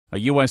A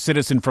U.S.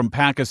 citizen from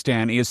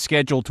Pakistan is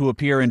scheduled to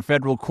appear in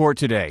federal court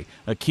today,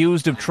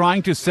 accused of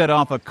trying to set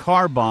off a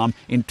car bomb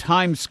in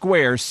Times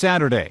Square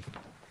Saturday.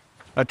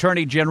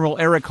 Attorney General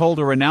Eric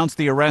Holder announced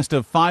the arrest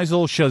of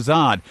Faisal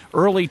Shahzad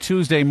early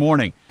Tuesday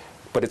morning.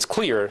 But it's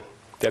clear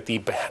that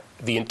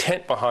the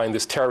intent behind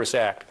this terrorist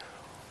act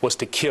was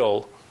to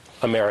kill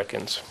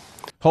Americans.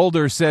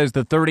 Holder says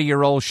the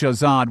 30-year-old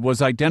Shahzad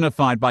was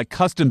identified by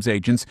customs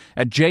agents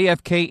at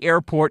JFK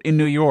Airport in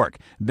New York,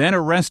 then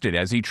arrested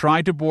as he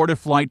tried to board a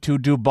flight to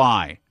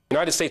Dubai.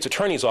 United States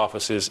Attorney's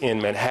offices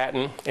in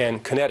Manhattan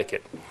and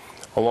Connecticut,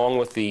 along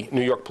with the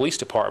New York Police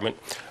Department,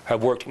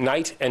 have worked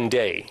night and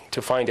day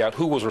to find out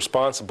who was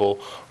responsible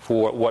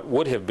for what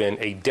would have been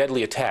a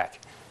deadly attack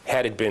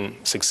had it been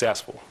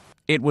successful.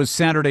 It was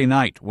Saturday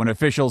night when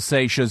officials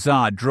say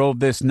Shahzad drove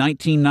this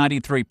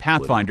 1993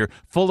 Pathfinder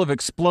full of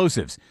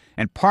explosives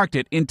and parked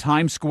it in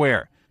Times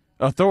Square.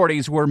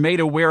 Authorities were made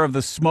aware of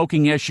the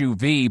smoking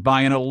SUV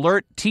by an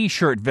alert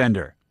T-shirt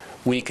vendor.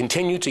 We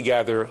continue to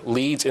gather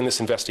leads in this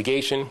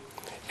investigation,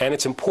 and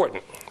it's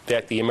important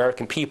that the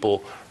American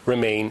people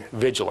remain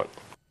vigilant.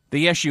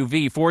 The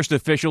SUV forced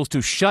officials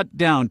to shut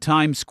down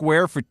Times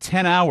Square for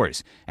 10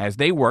 hours as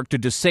they worked to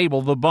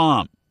disable the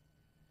bomb.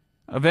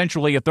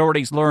 Eventually,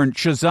 authorities learned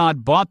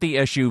Shahzad bought the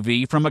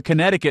SUV from a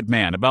Connecticut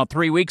man about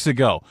 3 weeks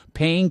ago,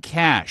 paying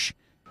cash.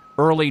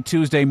 Early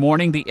Tuesday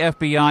morning, the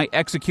FBI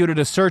executed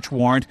a search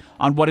warrant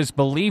on what is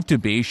believed to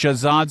be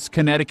Shahzad's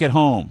Connecticut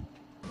home.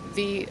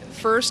 The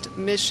first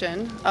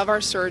mission of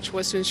our search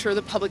was to ensure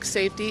the public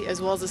safety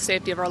as well as the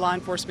safety of our law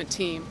enforcement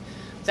team.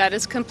 That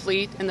is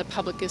complete, and the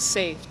public is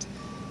safe.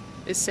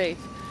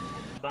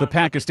 The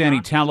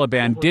Pakistani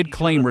Taliban did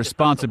claim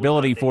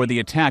responsibility for the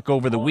attack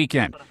over the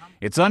weekend.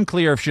 It's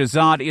unclear if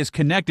Shahzad is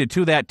connected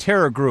to that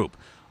terror group,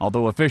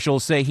 although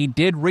officials say he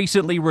did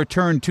recently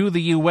return to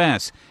the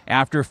U.S.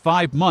 after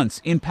 5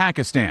 months in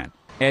Pakistan.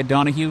 Ed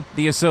Donahue,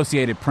 The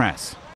Associated Press.